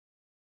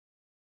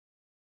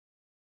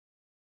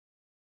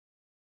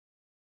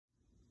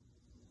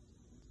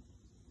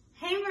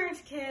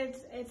Farmers Kids,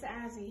 it's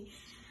Azzy.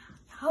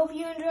 Hope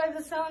you enjoyed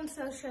the So and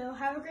So show.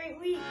 Have a great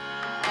week.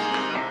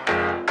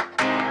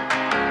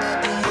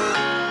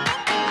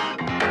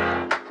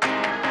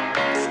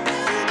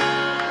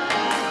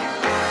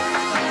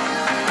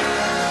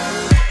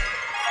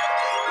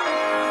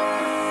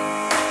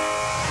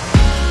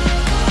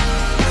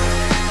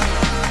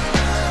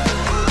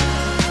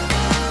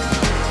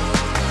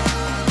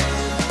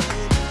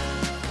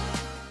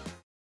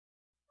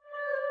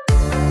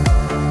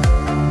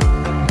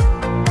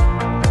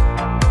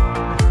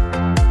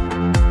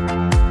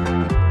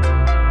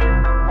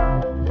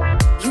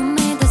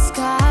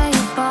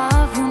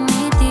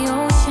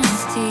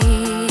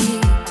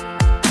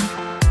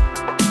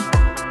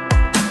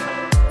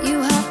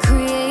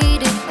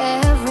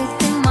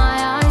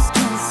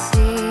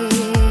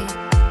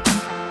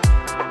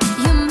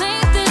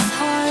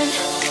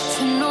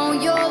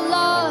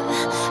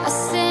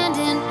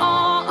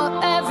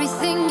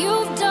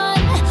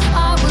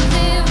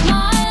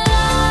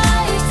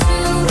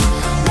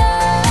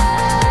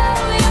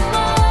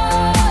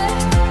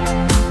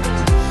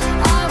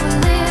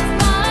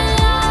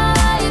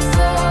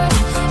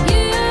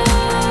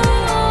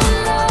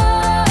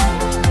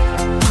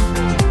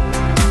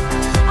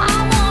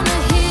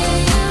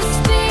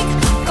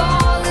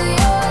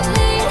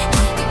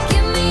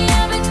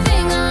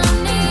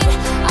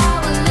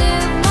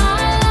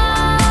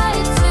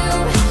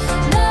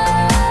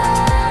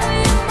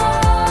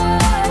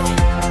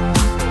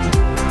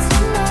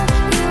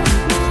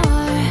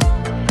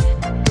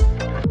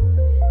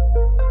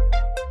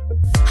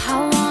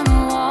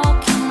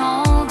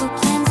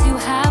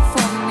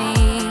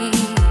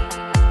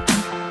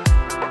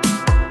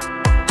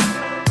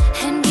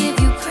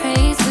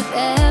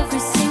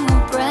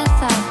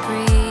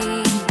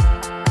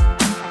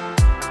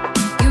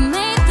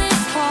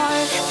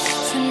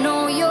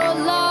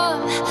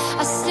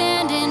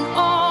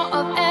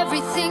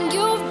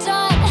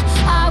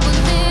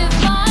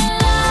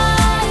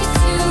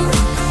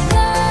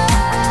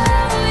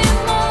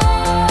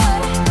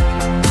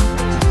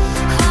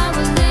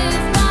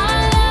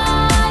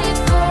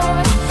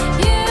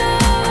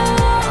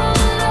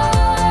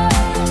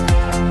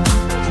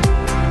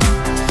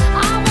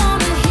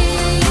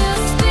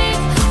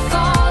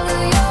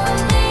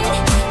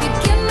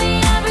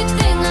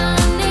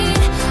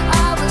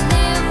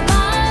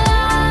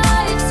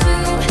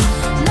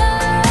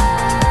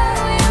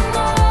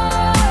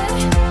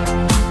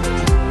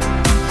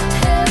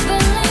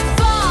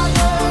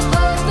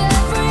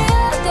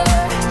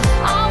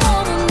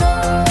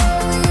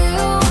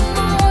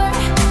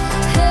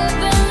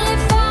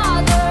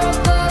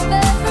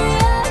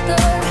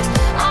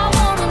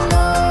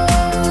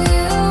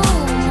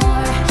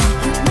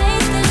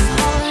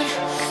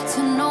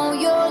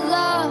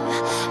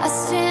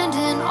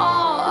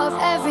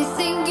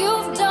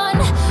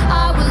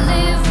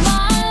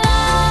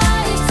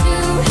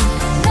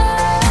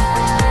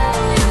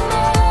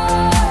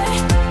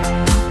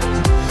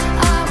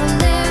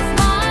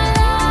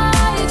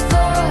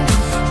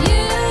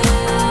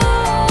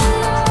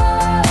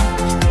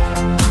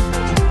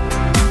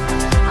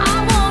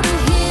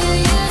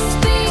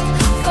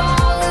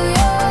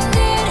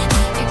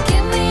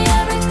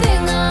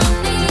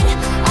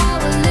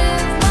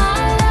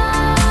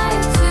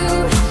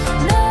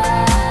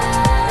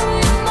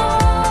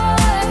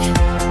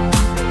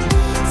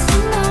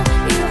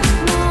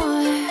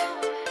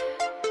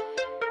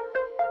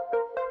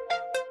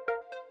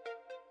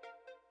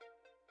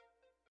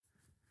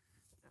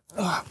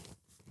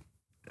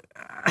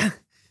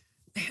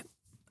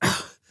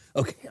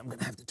 Okay, I'm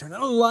gonna have to turn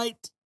on a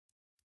light.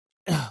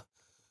 Okay,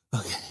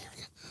 here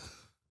we go.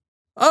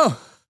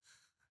 Oh,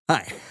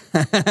 hi.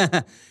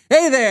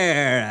 Hey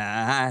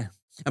there.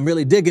 I'm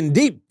really digging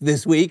deep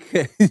this week.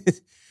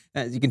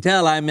 As you can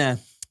tell, I'm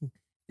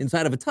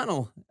inside of a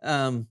tunnel.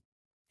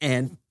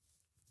 And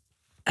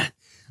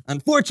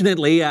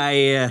unfortunately,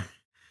 I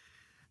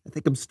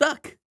think I'm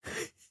stuck.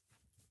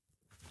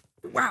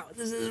 Wow,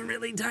 this is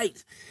really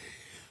tight.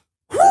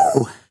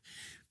 Whew.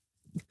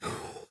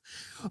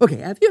 Okay,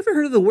 have you ever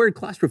heard of the word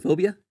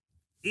claustrophobia?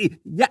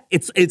 Yeah,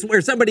 it's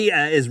where somebody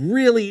is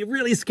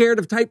really scared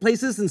of tight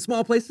places and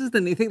small places,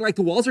 and they think like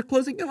the walls are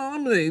closing in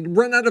on them, and they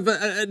run out of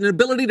an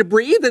ability to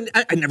breathe, and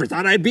I never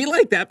thought I'd be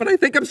like that, but I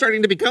think I'm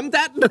starting to become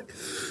that.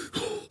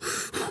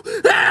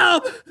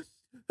 Help!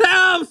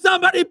 Help!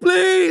 Somebody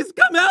please!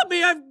 Come help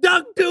me! I've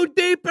dug too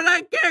deep and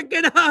I can't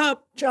get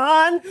up!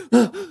 John?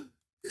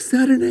 Is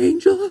that an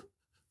angel?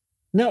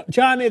 No,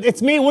 John,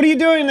 it's me. What are you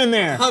doing in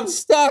there? I'm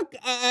stuck.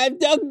 I've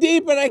dug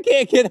deep and I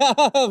can't get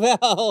up.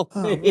 Help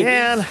me.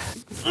 Man.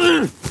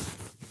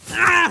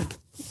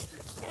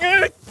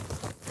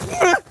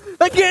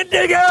 I can't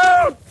dig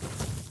out.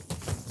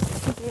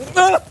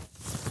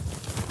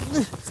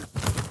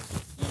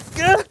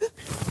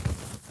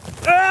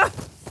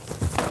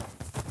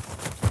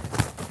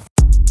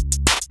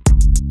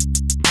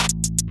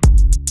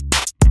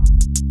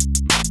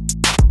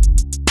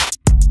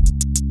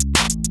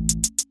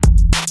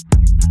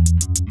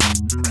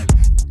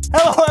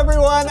 Hello,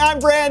 everyone. I'm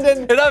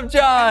Brandon. And I'm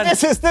John.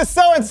 This is the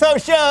So-and-So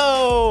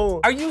Show.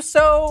 Are you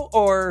so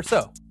or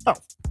so? Oh,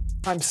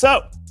 I'm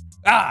so.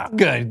 Ah,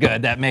 good.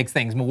 That makes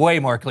things way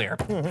more clear.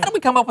 How did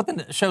we come up with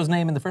the show's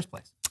name in the first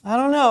place? I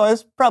don't know.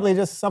 It's probably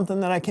just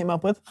something that I came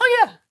up with. Oh,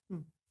 yeah.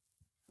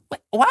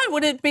 Wait, why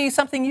would it be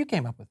something you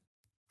came up with?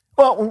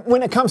 Well,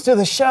 when it comes to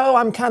the show,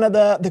 I'm kind of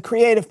the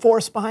creative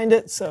force behind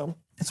it, so.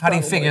 How do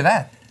you figure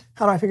that?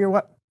 How do I figure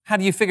what? How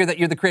do you figure that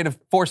you're the creative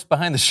force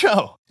behind the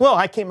show? Well,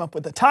 I came up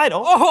with the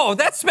title. Oh,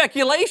 that's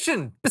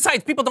speculation.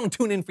 Besides, people don't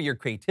tune in for your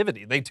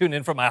creativity. They tune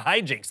in for my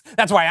hijinks.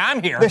 That's why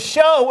I'm here. The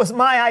show was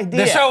my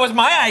idea. The show was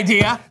my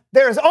idea.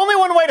 There is only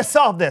one way to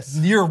solve this.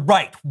 You're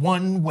right.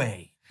 One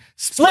way.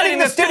 Splitting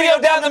the studio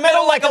down the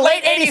middle like a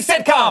late 80s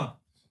sitcom.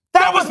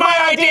 That was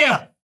my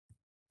idea.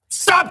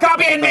 Stop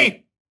copying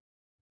me.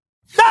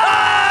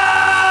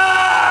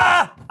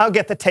 Ah! I'll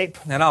get the tape.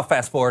 And I'll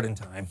fast forward in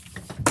time.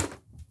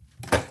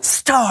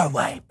 Star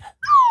Wipe.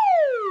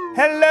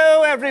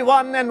 Hello,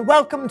 everyone, and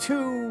welcome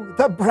to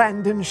The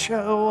Brandon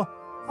Show.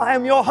 I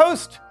am your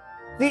host,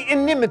 the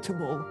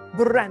inimitable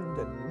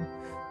Brandon.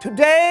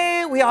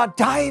 Today, we are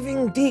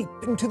diving deep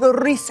into the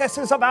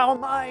recesses of our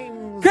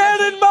minds.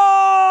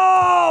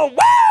 Cannonball!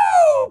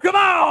 Woo! Come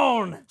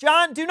on!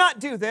 John, do not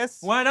do this.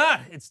 Why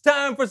not? It's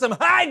time for some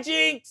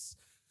hijinks.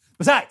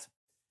 Besides,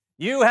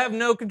 you have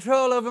no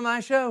control over my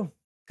show.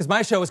 Because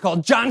my show is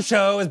called John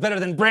Show is Better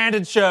Than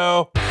Brandon's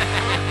Show.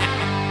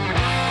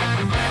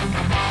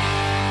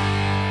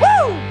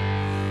 Woo!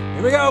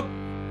 Here we go.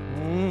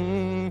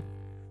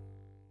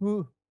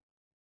 Ooh.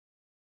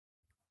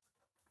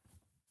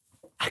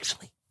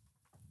 Actually,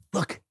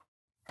 look.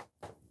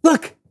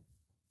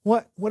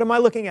 What am I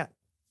looking at?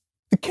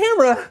 The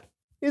camera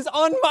is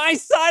on my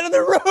side of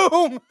the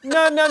room.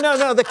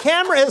 No. The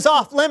camera is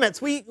off limits.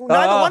 Neither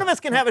one of us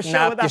can have a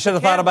show without You should the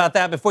have thought camera. about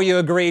that before you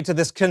agreed to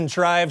this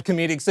contrived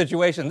comedic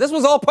situation. This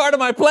was all part of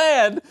my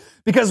plan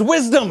because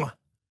wisdom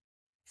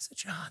is a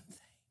John thing.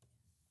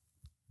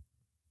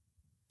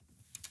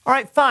 All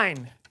right,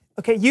 fine.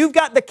 Okay, you've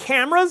got the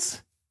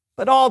cameras,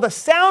 but all the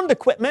sound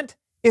equipment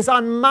is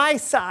on my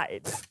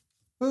side.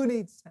 Who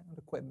needs sound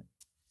equipment?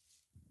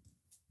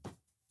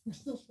 You're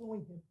still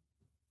showing him.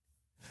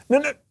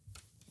 No.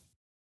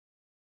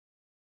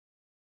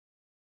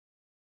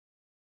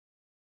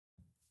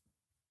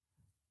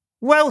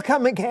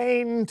 Welcome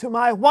again to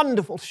my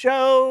wonderful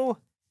show.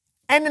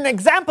 And an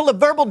example of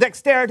verbal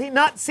dexterity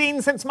not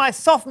seen since my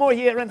sophomore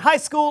year in high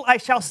school, I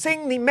shall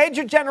sing the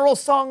Major General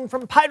song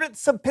from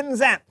Pirates of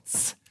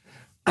Penzance.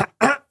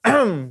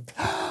 I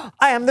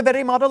am the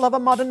very model of a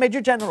modern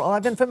Major General.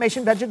 I've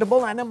information,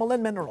 vegetable, animal,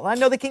 and mineral. I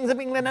know the kings of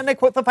England, and I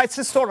quote the fights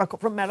historical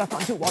from Marathon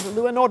to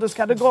Waterloo and orders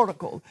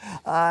categorical.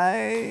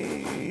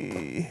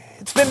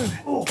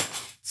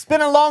 It's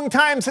been a long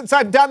time since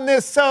I've done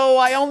this, so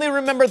I only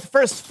remember the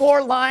first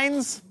 4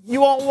 lines.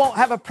 You won't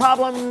have a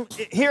problem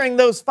hearing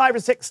those 5 or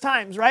 6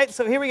 times, right?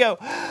 So here we go.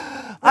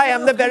 I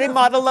am the very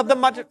model of the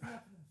modern...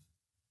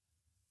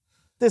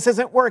 This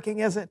isn't working,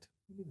 is it?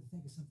 We need to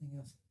think of something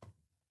else.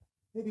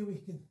 Maybe we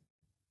can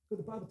go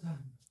to Bible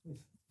time.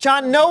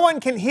 John, no one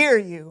can hear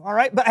you, all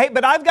right? But hey,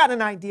 I've got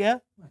an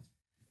idea.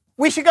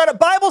 We should go to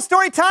Bible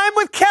story time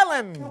with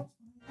Kellen.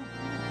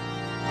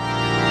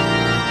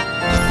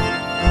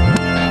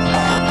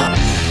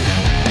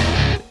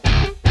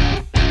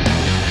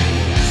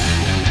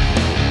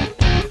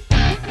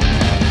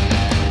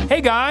 Hey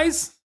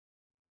guys!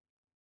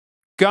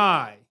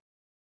 Guy.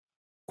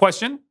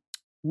 Question,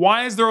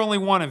 why is there only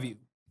one of you?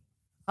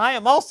 I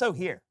am also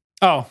here.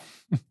 Oh,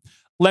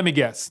 let me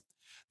guess.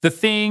 The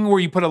thing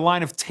where you put a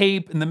line of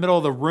tape in the middle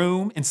of the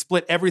room and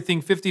split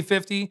everything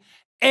 50-50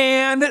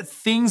 and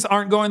things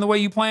aren't going the way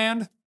you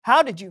planned?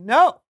 How did you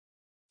know?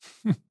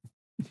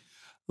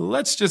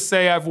 Let's just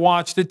say I've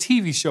watched a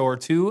TV show or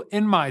two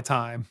in my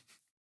time.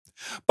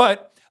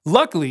 But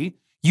luckily,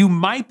 you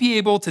might be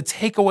able to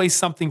take away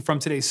something from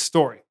today's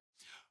story.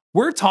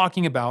 We're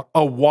talking about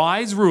a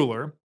wise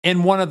ruler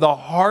and one of the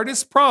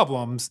hardest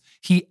problems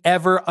he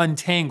ever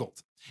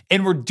untangled.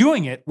 And we're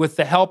doing it with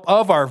the help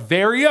of our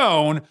very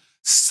own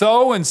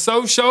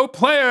So-and-So Show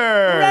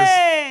players.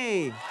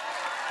 Hooray!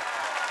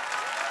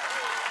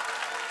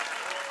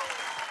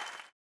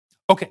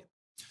 Okay,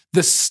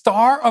 the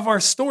star of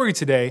our story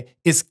today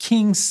is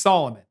King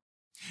Solomon.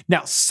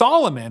 Now,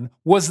 Solomon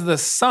was the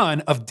son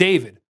of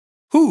David,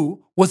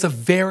 who was a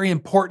very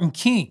important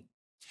king.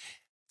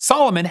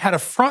 Solomon had a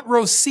front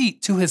row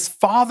seat to his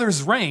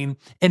father's reign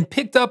and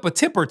picked up a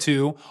tip or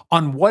two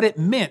on what it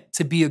meant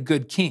to be a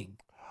good king.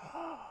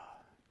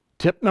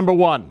 Tip number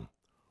 1,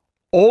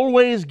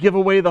 always give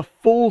away the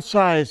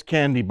full-size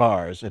candy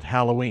bars at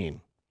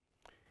Halloween.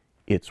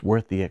 It's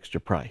worth the extra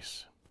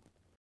price.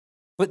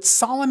 But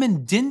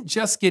Solomon didn't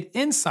just get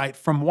insight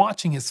from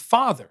watching his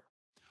father.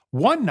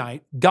 One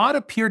night, God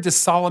appeared to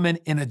Solomon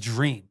in a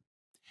dream.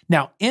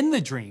 Now, in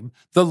the dream,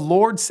 the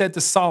Lord said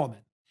to Solomon,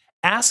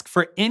 "Ask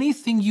for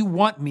anything you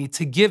want me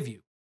to give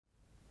you."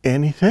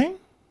 Anything?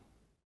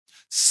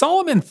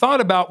 Solomon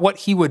thought about what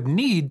he would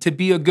need to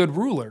be a good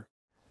ruler.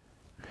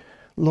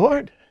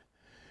 Lord,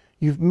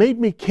 you've made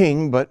me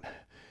king, but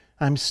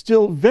I'm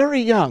still very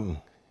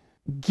young.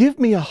 Give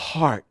me a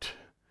heart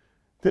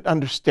that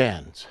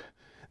understands.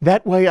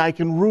 That way I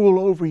can rule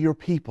over your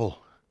people.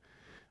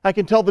 I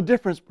can tell the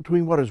difference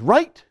between what is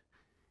right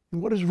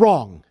and what is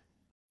wrong.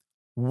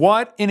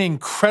 What an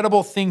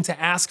incredible thing to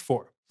ask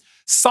for.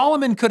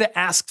 Solomon could have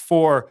asked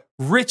for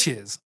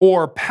riches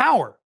or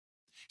power.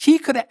 He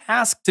could have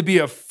asked to be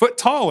a foot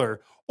taller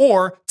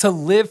or to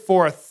live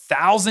for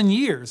 1,000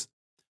 years.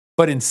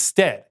 But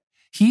instead,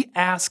 he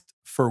asked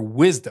for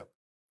wisdom.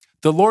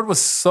 The Lord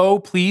was so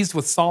pleased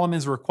with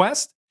Solomon's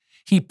request,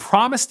 he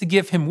promised to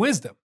give him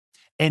wisdom.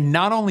 And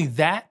not only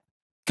that,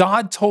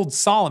 God told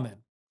Solomon,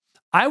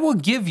 I will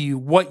give you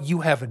what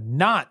you have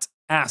not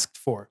asked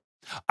for.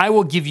 I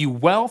will give you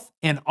wealth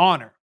and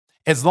honor.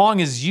 As long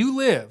as you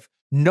live,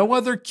 no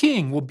other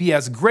king will be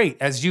as great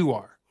as you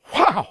are.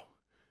 Wow,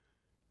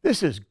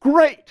 this is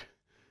great.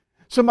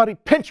 Somebody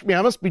pinch me,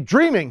 I must be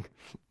dreaming.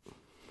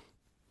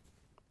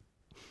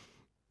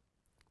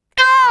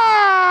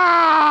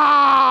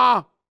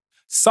 Ah!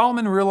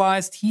 Solomon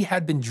realized he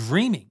had been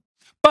dreaming,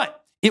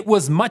 but it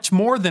was much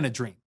more than a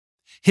dream.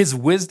 His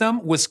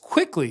wisdom was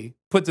quickly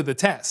put to the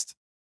test.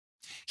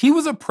 He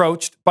was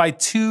approached by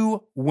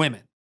two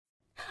women.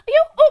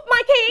 Oh,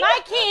 my king! My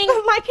king!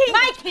 My king!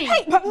 My king!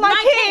 Hey, my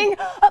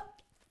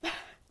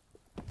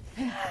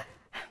king!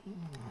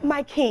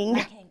 My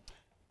king.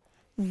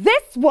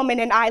 This woman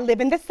and I live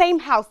in the same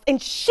house,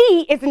 and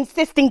she is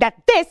insisting that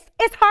this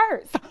is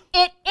hers.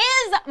 It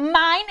is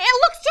mine.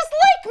 It looks just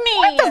like me.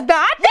 What does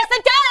that? Yes,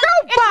 it does.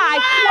 Don't buy.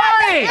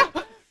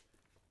 Marty!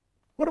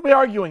 What are we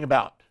arguing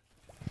about?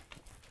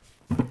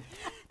 An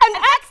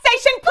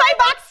X-Station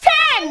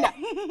Playbox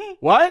 10!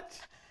 What?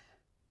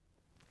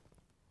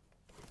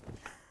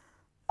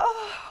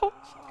 Oh.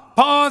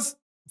 Pause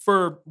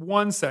for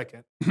 1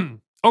 second.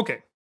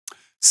 Okay,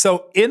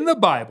 so in the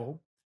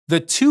Bible, the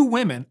two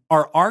women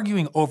are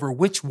arguing over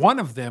which one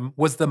of them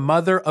was the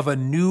mother of a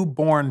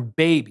newborn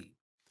baby,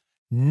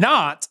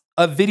 not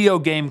a video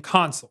game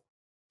console.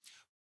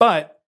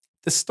 But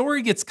the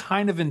story gets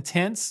kind of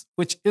intense,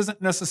 which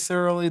isn't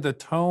necessarily the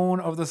tone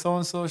of the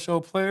So-and-So Show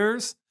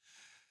players.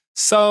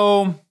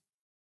 So,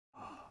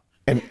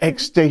 An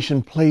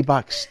X-Station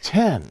Playbox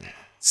 10.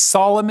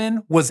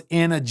 Solomon was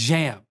in a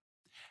jam.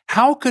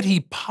 How could he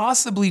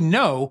possibly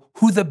know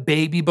who the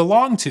baby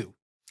belonged to?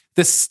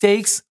 The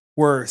stakes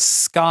were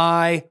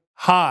sky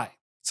high.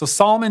 So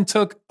Solomon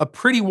took a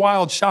pretty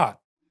wild shot.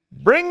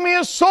 Bring me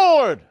a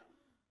sword.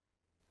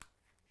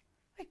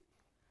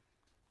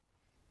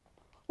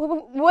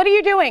 What are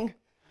you doing?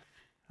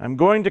 I'm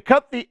going to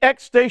cut the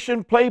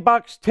X-Station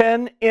Playbox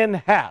 10 in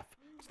half.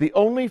 It's the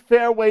only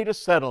fair way to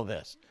settle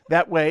this.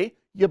 That way,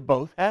 you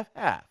both have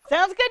half.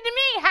 Sounds good to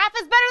me. Half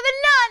is better than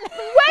none.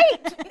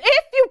 Wait!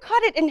 If you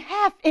cut it in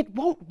half, it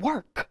won't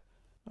work.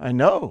 I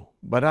know,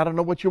 but I don't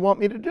know what you want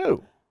me to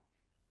do.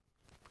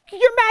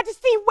 Your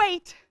Majesty,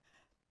 wait.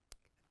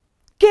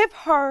 Give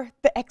her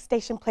the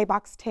X-Station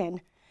Playbox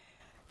 10.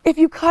 If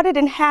you cut it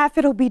in half,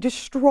 it'll be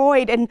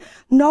destroyed and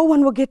no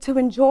one will get to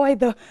enjoy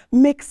the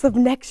mix of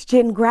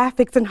next-gen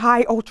graphics and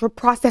high ultra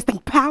processing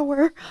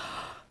power.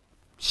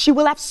 She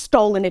will have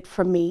stolen it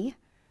from me.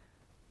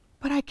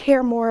 But I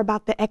care more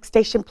about the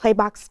X-Station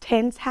Playbox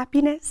 10's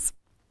happiness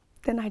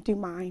than I do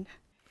mine.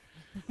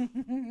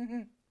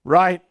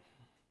 Right.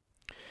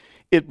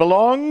 It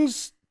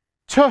belongs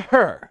to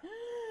her.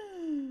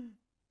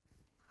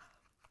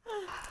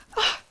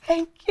 Oh,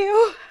 thank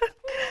you.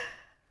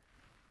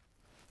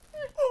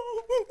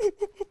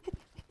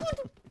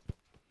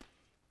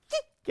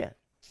 Get.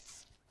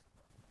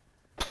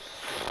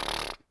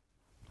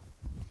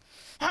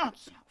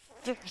 That's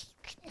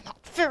not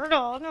fair at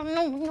all.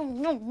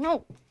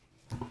 No.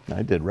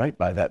 I did right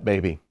by that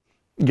baby.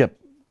 Get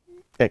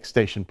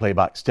X-Station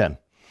Playbox 10.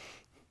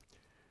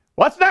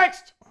 What's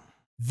next?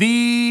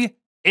 The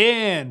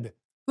end.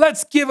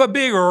 Let's give a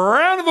big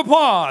round of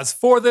applause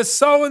for the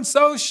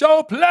So-and-So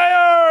Show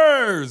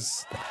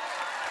players.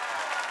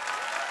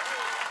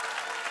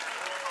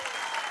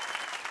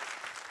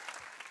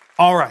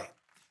 All right,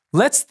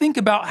 let's think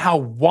about how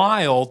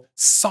wild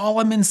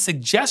Solomon's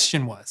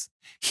suggestion was.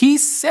 He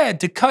said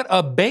to cut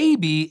a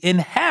baby in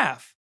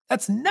half.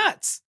 That's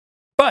nuts.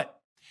 But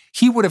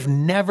he would have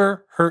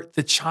never hurt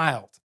the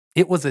child.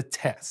 It was a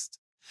test.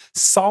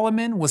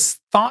 Solomon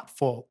was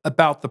thoughtful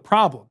about the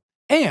problem,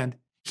 and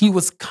he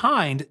was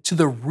kind to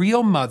the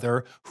real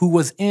mother who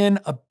was in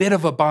a bit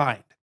of a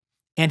bind,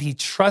 and he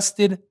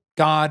trusted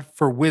God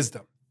for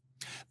wisdom.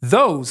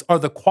 Those are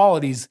the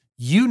qualities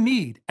you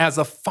need as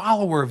a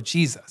follower of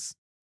Jesus.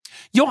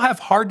 You'll have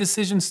hard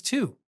decisions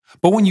too,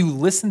 but when you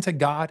listen to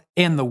God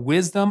and the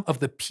wisdom of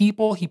the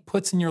people he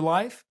puts in your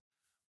life,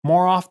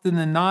 more often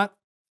than not,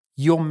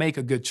 you'll make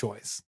a good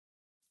choice.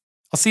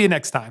 I'll see you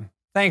next time.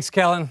 Thanks,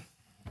 Kellen.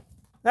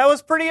 That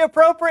was pretty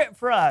appropriate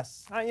for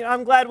us.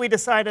 I'm glad we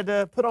decided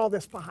to put all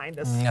this behind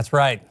us. That's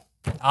right.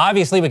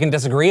 Obviously, we can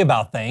disagree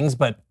about things,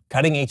 but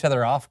cutting each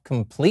other off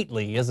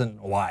completely isn't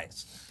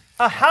wise.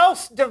 A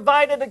house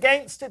divided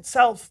against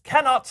itself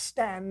cannot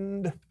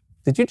stand.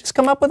 Did you just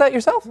come up with that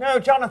yourself? No,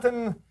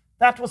 Jonathan,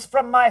 That was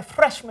from my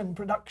freshman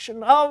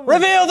production of...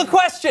 Reveal the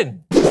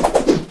question!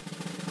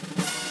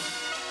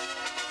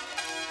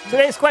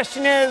 Today's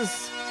question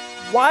is,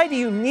 why do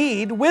you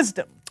need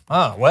wisdom?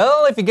 Oh,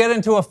 well, if you get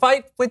into a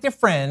fight with your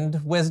friend,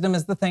 wisdom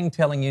is the thing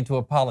telling you to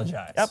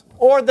apologize. Yep.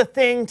 Or the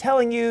thing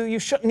telling you you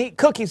shouldn't eat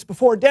cookies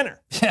before dinner.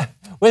 Yeah.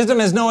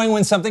 Wisdom is knowing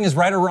when something is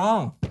right or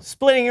wrong.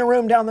 Splitting your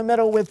room down the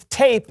middle with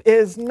tape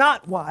is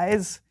not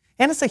wise,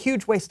 and it's a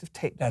huge waste of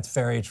tape. That's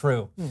very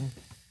true.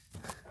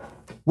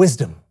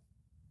 Wisdom,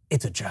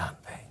 it's a John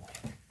thing.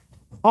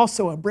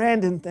 Also a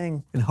Brandon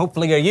thing. And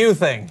hopefully a you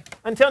thing.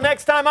 Until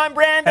next time, I'm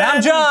Brandon. And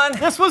I'm John.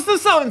 This was the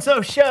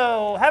So-and-So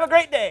Show. Have a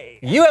great day.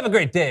 You have a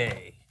great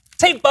day.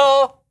 Tape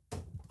ball.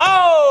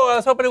 Oh, I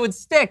was hoping it would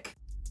stick.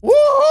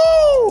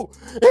 Woohoo!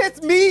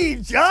 It's me,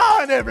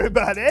 John,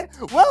 everybody.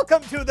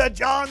 Welcome to the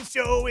John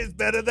Show is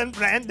Better Than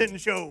Brandon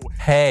Show.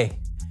 Hey,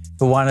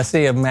 you want to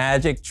see a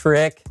magic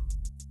trick?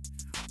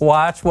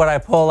 Watch what I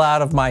pull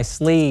out of my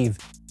sleeve.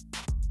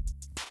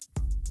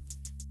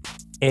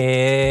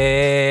 It's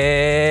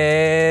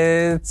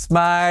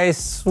my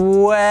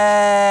sweat.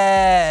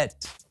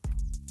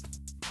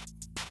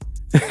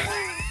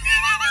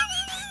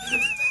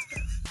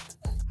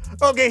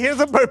 Okay, here's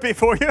a burpee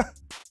for you.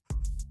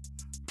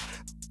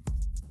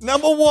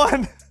 Number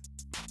one.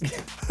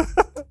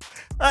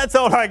 That's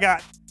all I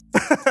got.